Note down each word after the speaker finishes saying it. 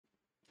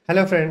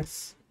Hello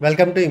friends,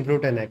 welcome to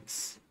Improve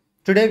 10x.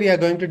 Today we are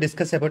going to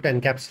discuss about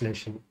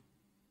encapsulation.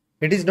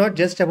 It is not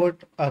just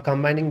about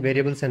combining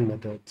variables and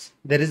methods.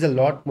 There is a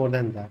lot more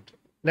than that.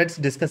 Let's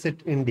discuss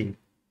it in deep.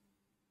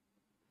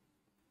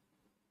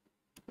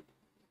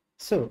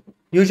 So,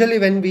 usually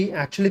when we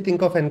actually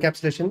think of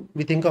encapsulation,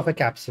 we think of a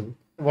capsule.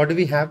 What do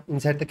we have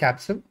inside the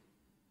capsule?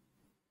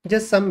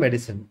 Just some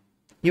medicine.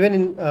 Even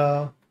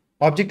in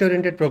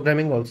object-oriented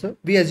programming also,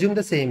 we assume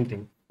the same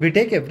thing. We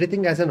take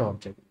everything as an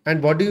object.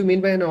 And what do you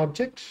mean by an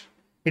object?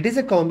 It is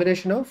a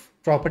combination of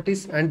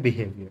properties and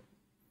behavior.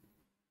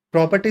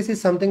 Properties is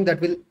something that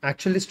will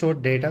actually store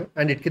data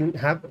and it can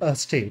have a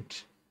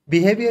state.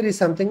 Behavior is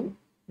something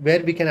where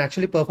we can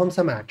actually perform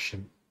some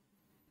action.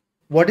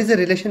 What is the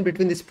relation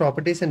between these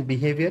properties and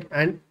behavior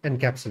and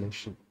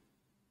encapsulation?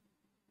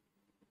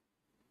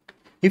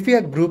 If we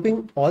are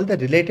grouping all the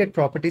related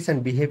properties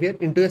and behavior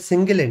into a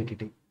single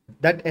entity,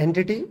 that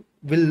entity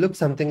will look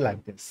something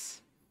like this.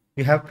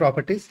 You have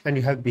properties and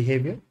you have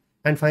behavior,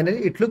 and finally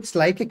it looks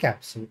like a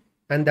capsule.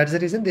 And that's the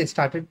reason they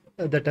started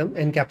the term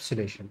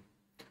encapsulation.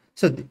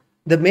 So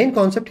the main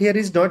concept here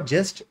is not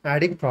just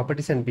adding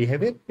properties and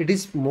behavior, it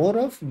is more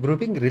of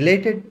grouping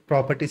related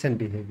properties and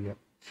behavior.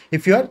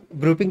 If you are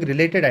grouping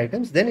related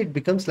items, then it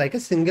becomes like a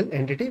single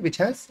entity which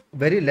has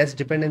very less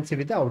dependency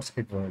with the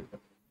outside world.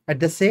 At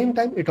the same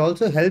time, it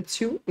also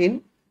helps you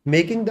in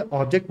making the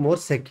object more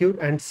secure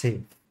and safe.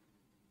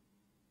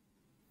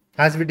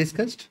 As we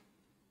discussed,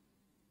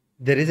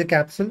 there is a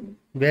capsule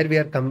where we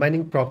are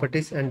combining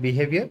properties and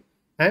behavior,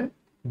 and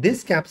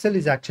this capsule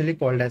is actually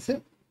called as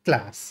a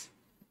class.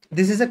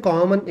 This is a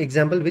common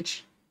example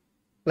which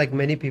like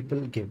many people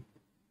give.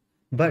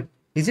 But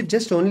is it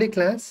just only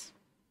class?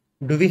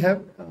 Do we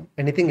have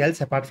anything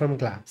else apart from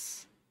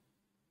class?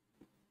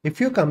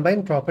 If you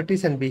combine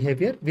properties and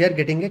behavior, we are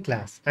getting a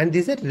class, and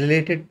these are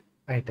related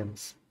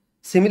items.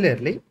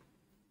 Similarly,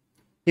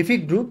 if we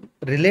group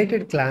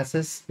related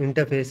classes,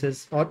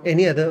 interfaces, or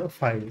any other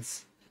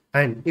files,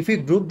 and if we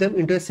group them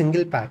into a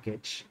single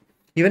package,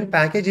 even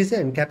package is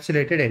an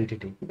encapsulated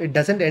entity. It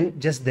doesn't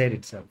end just there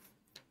itself.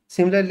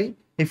 Similarly,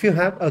 if you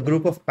have a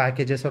group of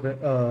packages or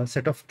a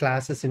set of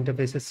classes,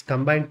 interfaces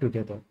combined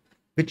together,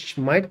 which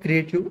might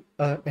create you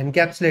an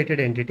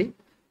encapsulated entity,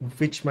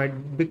 which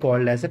might be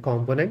called as a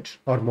component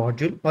or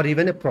module or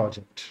even a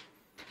project.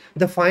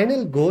 The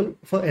final goal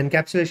for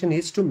encapsulation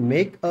is to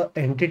make an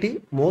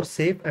entity more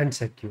safe and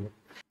secure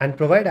and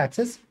provide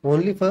access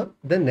only for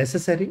the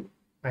necessary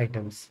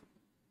items.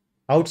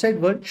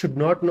 Outside world should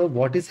not know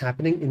what is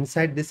happening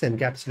inside this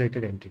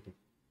encapsulated entity.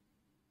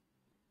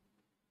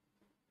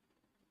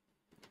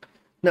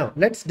 Now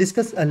let's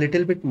discuss a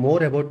little bit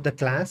more about the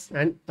class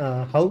and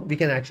how we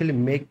can actually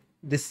make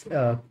this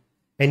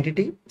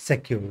entity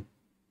secure.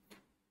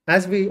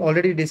 As we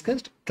already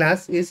discussed,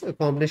 class is a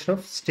combination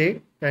of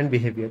state and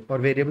behavior or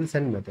variables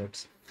and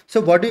methods. So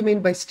what do you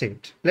mean by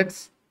state?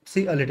 Let's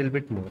see a little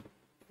bit more.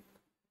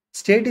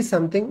 State is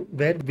something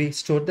where we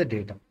store the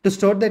data. To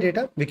store the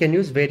data, we can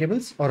use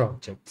variables or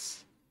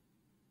objects.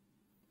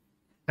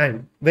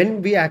 And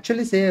when we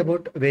actually say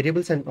about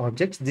variables and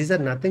objects, these are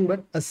nothing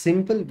but a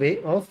simple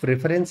way of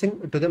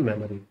referencing to the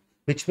memory,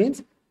 which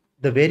means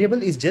the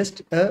variable is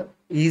just a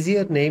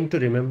easier name to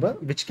remember,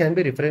 which can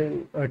be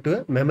referring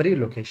to a memory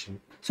location.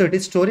 So it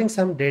is storing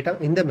some data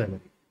in the memory.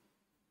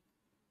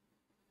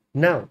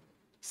 Now,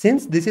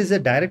 since this is a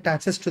direct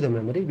access to the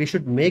memory, we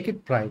should make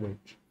it private.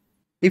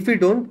 If we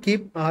don't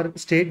keep our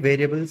state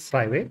variables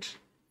private,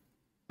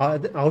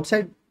 the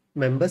outside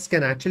members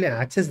can actually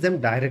access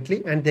them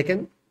directly and they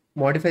can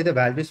modify the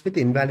values with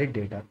invalid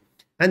data.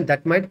 And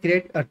that might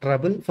create a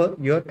trouble for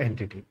your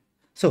entity.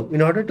 So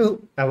in order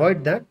to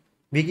avoid that,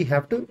 we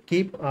have to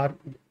keep our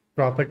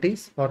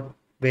properties or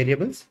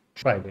variables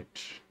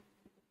private.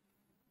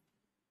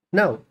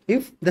 Now,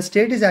 if the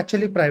state is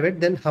actually private,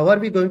 then how are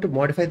we going to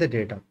modify the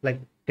data? Like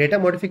data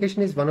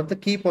modification is one of the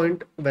key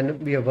points when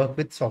we work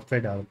with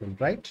software development,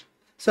 right?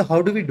 So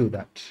how do we do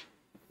that?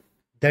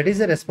 That is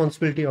the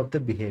responsibility of the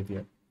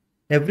behavior.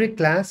 Every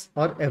class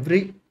or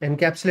every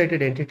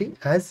encapsulated entity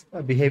has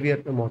a behavior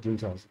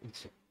modules also.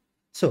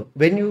 So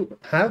when you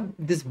have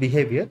this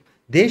behavior,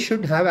 they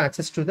should have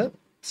access to the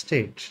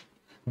state.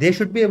 They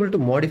should be able to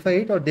modify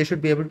it or they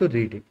should be able to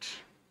read it.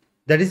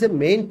 That is the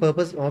main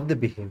purpose of the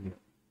behavior.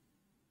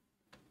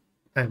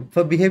 And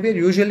for behavior,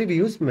 usually we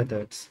use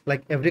methods.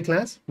 Like every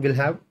class will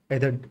have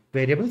either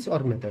variables or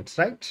methods,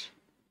 right?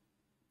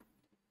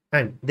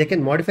 And they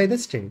can modify the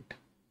state.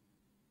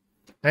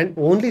 And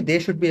only they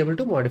should be able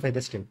to modify the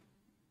state.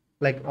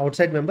 Like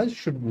outside members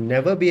should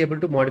never be able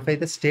to modify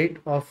the state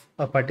of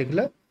a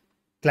particular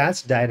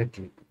class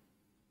directly.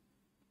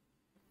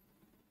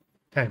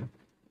 And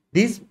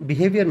these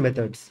behavior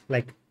methods,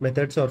 like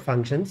methods or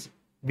functions,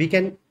 we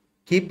can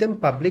keep them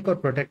public or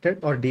protected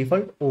or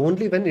default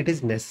only when it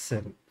is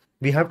necessary.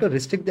 We have to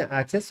restrict the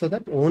access so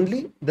that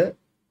only the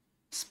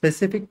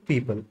specific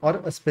people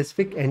or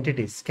specific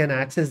entities can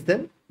access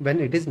them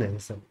when it is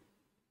necessary.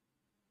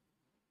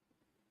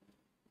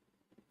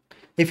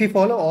 If we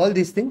follow all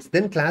these things,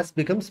 then class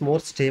becomes more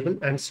stable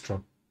and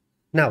strong.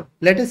 Now,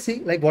 let us see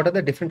like what are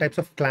the different types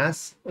of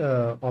class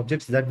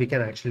objects that we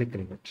can actually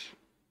create.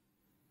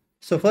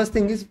 So first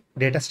thing is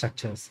data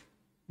structures,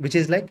 which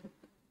is like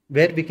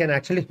where we can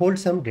actually hold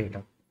some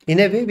data. In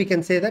a way, we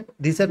can say that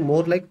these are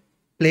more like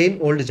plain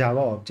old Java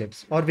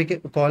objects, or we can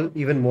call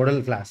even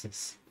model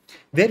classes,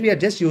 where we are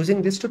just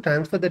using this to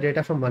transfer the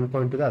data from one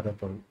point to the other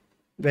point.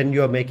 When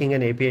you are making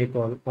an API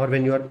call or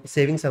when you are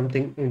saving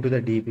something into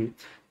the DB,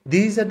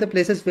 these are the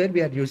places where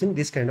we are using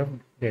this kind of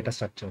data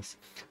structures.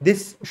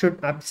 This should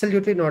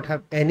absolutely not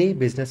have any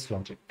business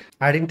logic.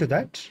 Adding to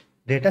that,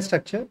 data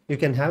structure, you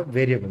can have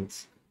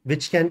variables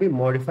which can be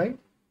modified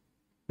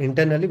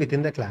internally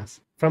within the class.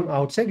 From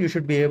outside, you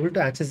should be able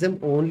to access them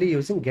only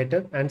using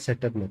getter and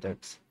setter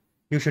methods.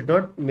 You should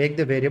not make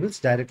the variables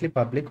directly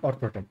public or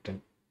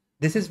protected.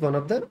 This is one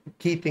of the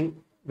key thing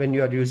when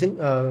you are using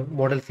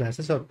model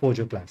classes or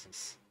POJO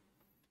classes.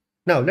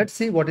 Now let's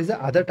see what is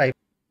the other type.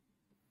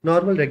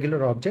 Normal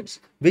regular objects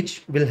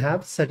which will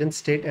have certain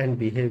state and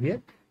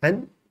behavior,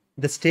 and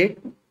the state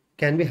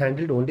can be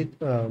handled only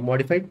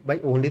modified by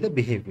only the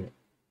behavior.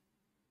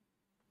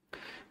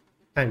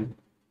 And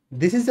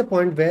this is the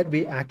point where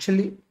we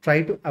actually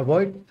try to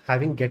avoid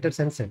having getters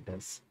and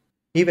setters.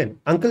 Even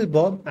Uncle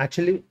Bob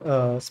actually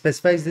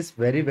specifies this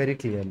very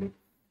clearly.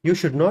 You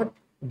should not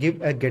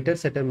give a getter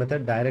setter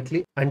method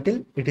directly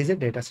until it is a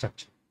data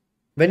structure.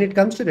 When it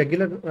comes to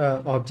regular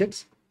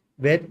objects,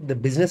 where the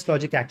business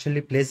logic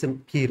actually plays a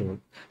key role.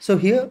 So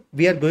here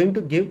we are going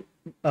to give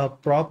a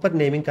proper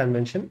naming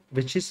convention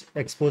which is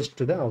exposed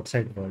to the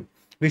outside world.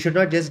 We should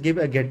not just give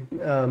a get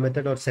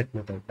method or set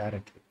method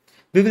directly.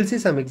 We will see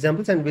some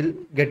examples and we'll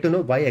get to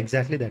know why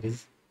exactly that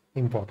is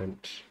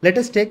important. Let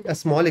us take a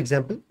small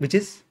example, which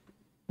is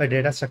a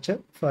data structure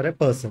for a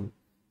person.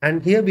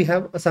 And here we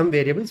have some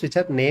variables which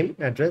are name,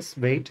 address,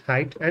 weight,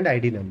 height, and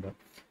ID number.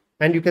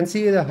 And you can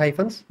see the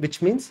hyphens,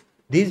 which means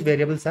these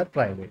variables are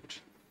private.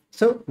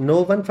 So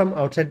no one from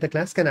outside the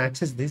class can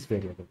access these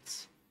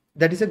variables.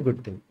 That is a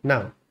good thing.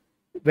 Now,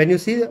 when you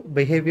see the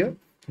behavior,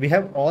 we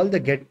have all the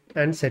get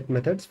and set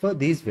methods for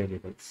these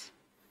variables.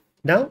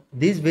 Now,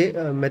 these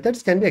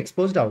methods can be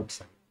exposed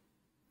outside.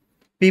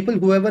 People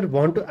whoever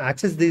want to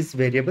access these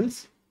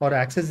variables or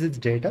access this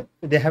data,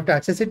 they have to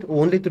access it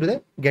only through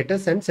the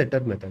getters and setter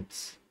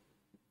methods.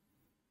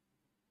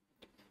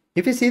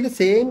 If you see the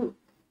same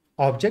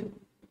object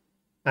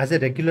as a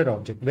regular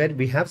object where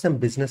we have some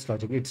business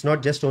logic, it's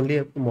not just only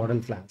a model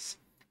class,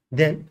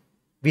 then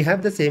we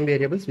have the same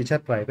variables which are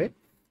private,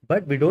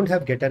 but we don't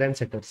have getter and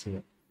setters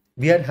here.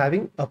 We are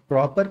having a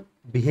proper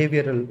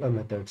behavioral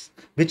methods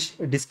which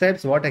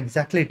describes what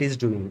exactly it is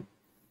doing,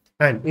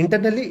 and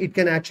internally it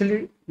can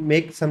actually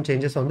make some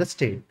changes on the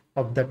state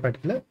of that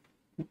particular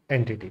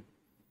entity.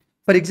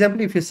 For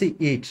example, if you see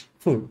eat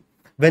food,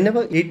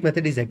 whenever eat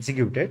method is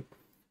executed,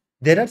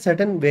 there are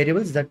certain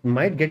variables that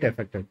might get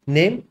affected.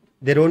 Name,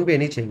 there won't be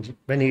any change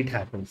when eat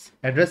happens.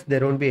 Address,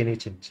 there won't be any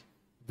change.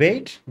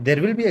 Weight,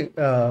 there will be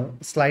a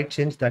slight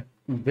change that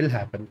will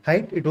happen.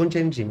 Height, it won't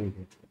change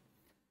immediately.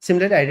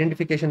 Similarly,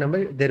 identification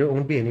number, there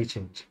won't be any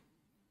change.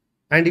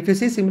 And if you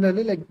see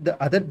similarly, like the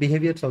other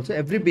behaviors also,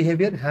 every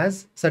behavior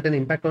has certain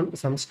impact on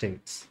some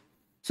states.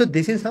 So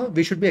this is how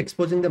we should be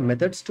exposing the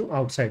methods to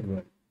outside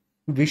world.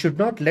 We should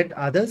not let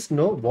others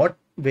know what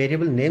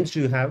variable names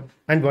do you have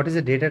and what is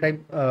the data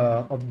type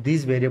of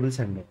these variables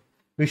and all.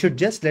 We should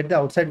just let the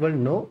outside world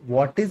know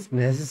what is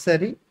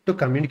necessary to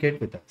communicate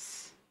with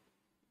us.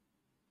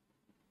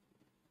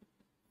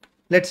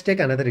 Let's take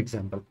another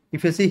example.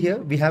 If you see here,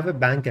 we have a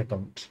bank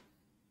account.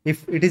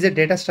 If it is a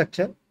data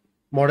structure,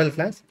 model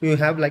class, you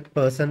have like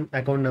person,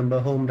 account number,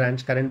 home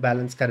branch, current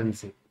balance,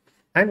 currency,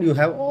 and you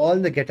have all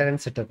the getter and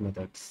setter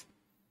methods.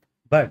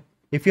 But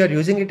if you are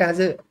using it as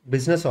a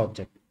business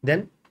object,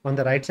 then on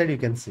the right side you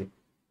can see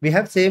we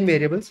have same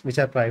variables which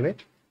are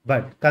private,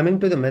 but coming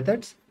to the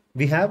methods,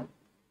 we have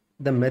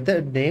the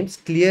method names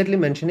clearly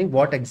mentioning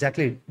what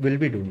exactly it will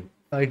be doing.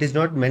 It is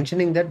not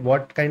mentioning that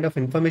what kind of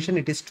information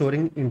it is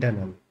storing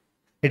internally.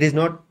 It is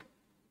not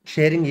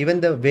sharing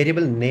even the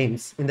variable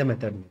names in the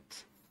method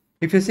names.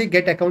 If you see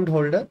get account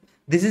holder,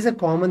 this is a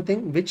common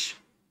thing which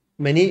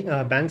many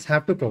banks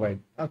have to provide,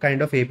 a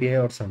kind of API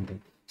or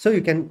something. So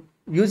you can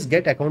use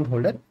get account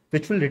holder,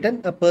 which will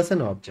return a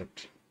person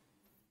object.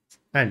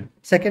 And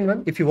second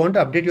one, if you want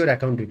to update your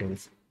account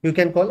details, you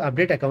can call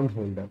update account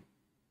holder.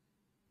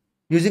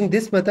 Using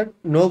this method,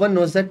 no one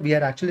knows that we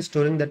are actually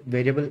storing that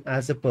variable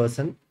as a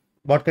person,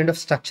 what kind of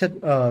structure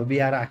we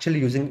are actually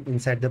using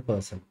inside the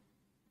person.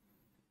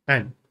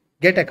 And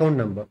get account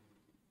number,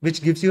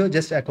 which gives you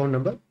just account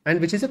number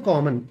and which is a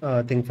common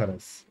thing for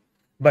us.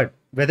 But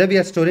whether we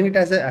are storing it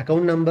as an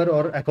account number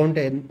or account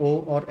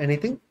NO or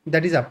anything,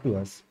 that is up to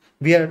us.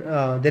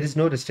 There is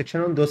no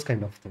restriction on those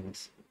kind of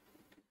things.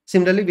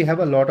 Similarly, we have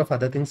a lot of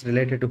other things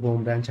related to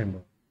home branch and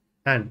all.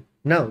 And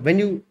now when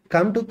you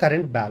come to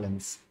current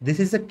balance, this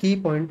is a key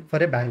point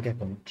for a bank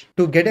account.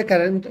 To get a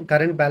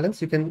current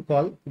balance, you can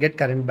call get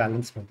current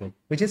balance method,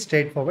 which is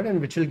straightforward and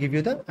which will give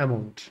you the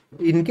amount.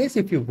 In case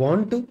if you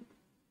want to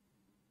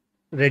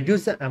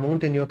reduce the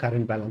amount in your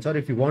current balance, or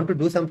if you want to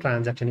do some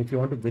transaction, if you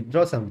want to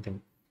withdraw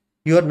something,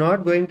 You are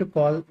not going to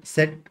call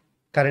set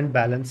current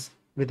balance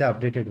with the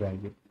updated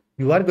value.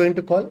 You are going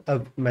to call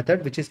a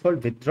method which is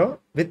called withdraw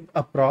with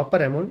a proper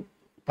amount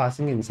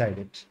passing inside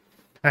it.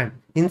 And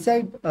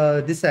inside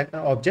this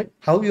object,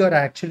 how you are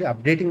actually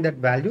updating that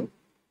value,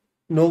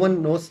 no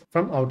one knows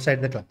from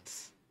outside the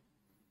class.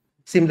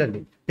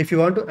 Similarly, if you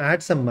want to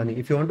add some money,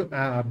 if you want to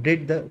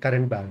update the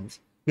current balance,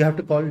 you have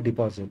to call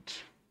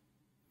deposit.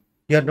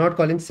 You are not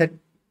calling set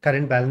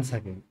current balance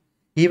again.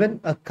 Even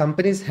a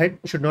company's head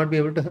should not be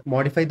able to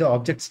modify the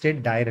object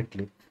state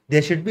directly.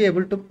 They should be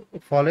able to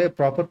follow a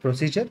proper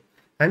procedure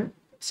and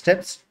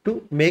steps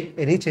to make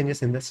any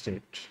changes in the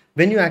state.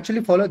 When you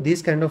actually follow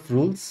these kind of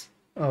rules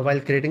while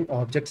creating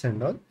objects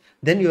and all,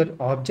 then your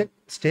object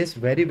stays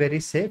very, very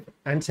safe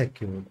and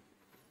secure.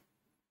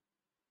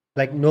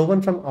 Like no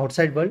one from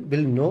outside world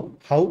will know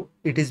how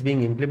it is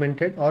being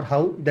implemented or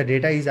how the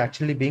data is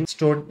actually being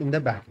stored in the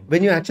backend.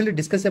 When you actually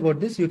discuss about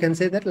this, you can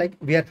say that like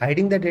we are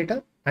hiding the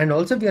data and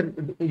also we are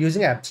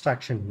using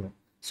abstraction here.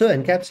 So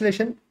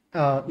encapsulation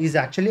is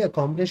actually a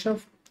combination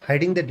of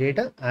hiding the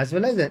data as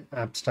well as an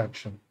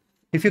abstraction.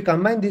 If you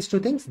combine these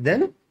two things,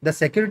 then the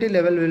security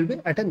level will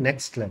be at a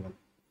next level.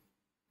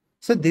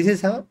 So this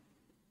is how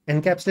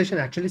encapsulation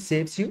actually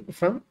saves you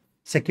from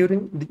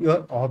securing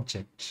your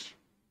object.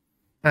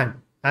 And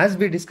as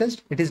we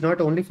discussed, it is not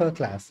only for a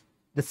class.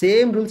 The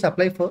same rules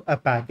apply for a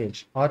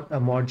package or a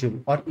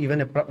module or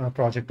even a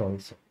project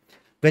also.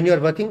 When you are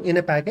working in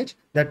a package,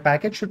 that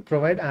package should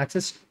provide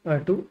access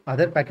to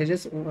other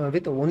packages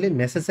with only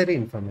necessary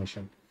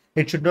information.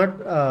 It should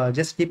not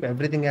just keep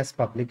everything as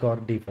public or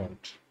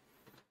default.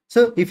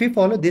 So if you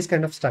follow these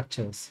kind of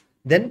structures,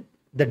 then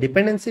the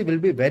dependency will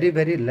be very,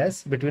 very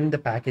less between the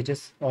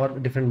packages or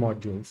different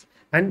modules.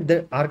 And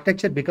the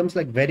architecture becomes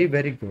like very,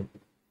 very good.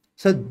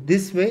 So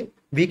this way,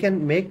 we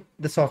can make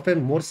the software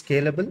more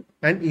scalable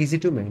and easy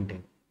to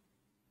maintain.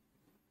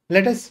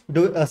 Let us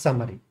do a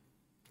summary.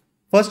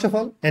 First of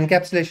all,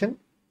 encapsulation.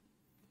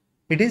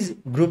 It is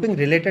grouping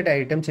related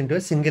items into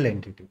a single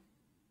entity.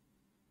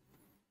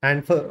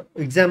 And for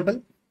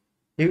example,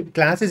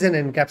 class is an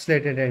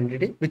encapsulated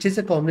entity, which is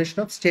a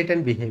combination of state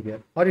and behavior,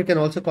 or you can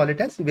also call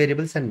it as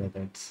variables and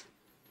methods.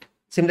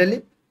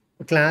 Similarly,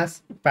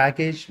 class,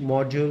 package,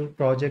 module,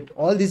 project,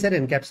 all these are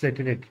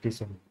encapsulated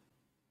entities only.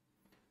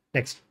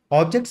 Next,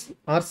 objects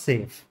are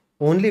safe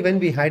only when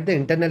we hide the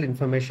internal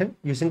information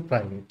using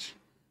private.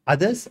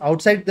 Others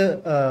outside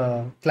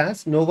the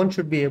class, no one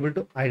should be able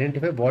to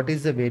identify what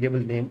is the variable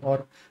name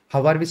or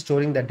how are we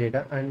storing that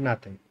data and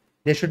nothing.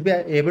 They should be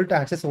able to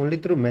access only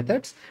through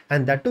methods,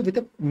 and that too with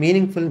a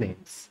meaningful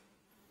names.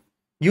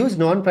 Use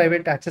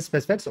non-private access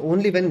specifiers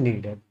only when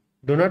needed.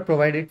 Do not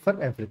provide it for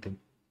everything.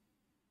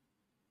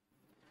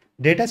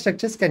 Data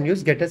structures can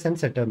use getters and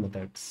setter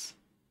methods.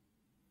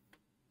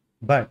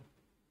 But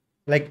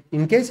like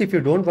in case if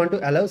you don't want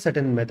to allow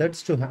certain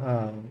methods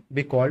to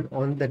be called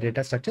on the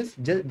data structures,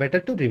 just better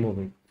to remove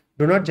it.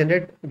 Do not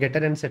generate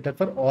getter and setter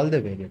for all the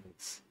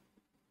variables.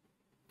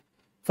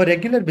 For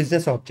regular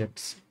business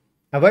objects,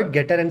 avoid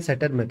getter and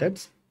setter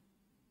methods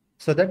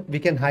so that we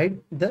can hide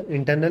the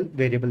internal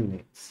variable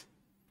names.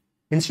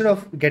 Instead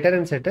of getter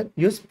and setter,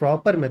 use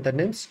proper method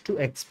names to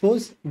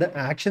expose the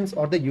actions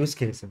or the use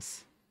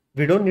cases.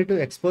 We don't need to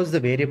expose the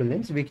variable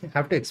names. We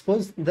have to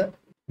expose the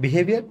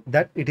behavior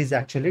that it is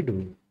actually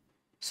doing.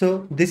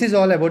 So this is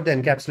all about the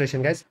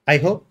encapsulation, guys. I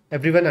hope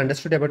everyone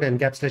understood about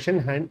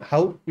encapsulation and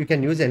how you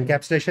can use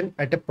encapsulation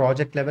at a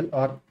project level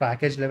or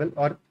package level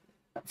or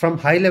from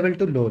high level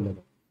to low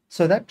level,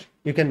 so that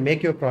you can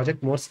make your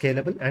project more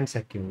scalable and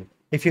secure.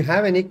 If you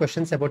have any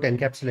questions about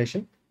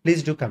encapsulation,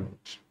 please do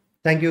comment.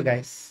 Thank you,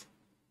 guys.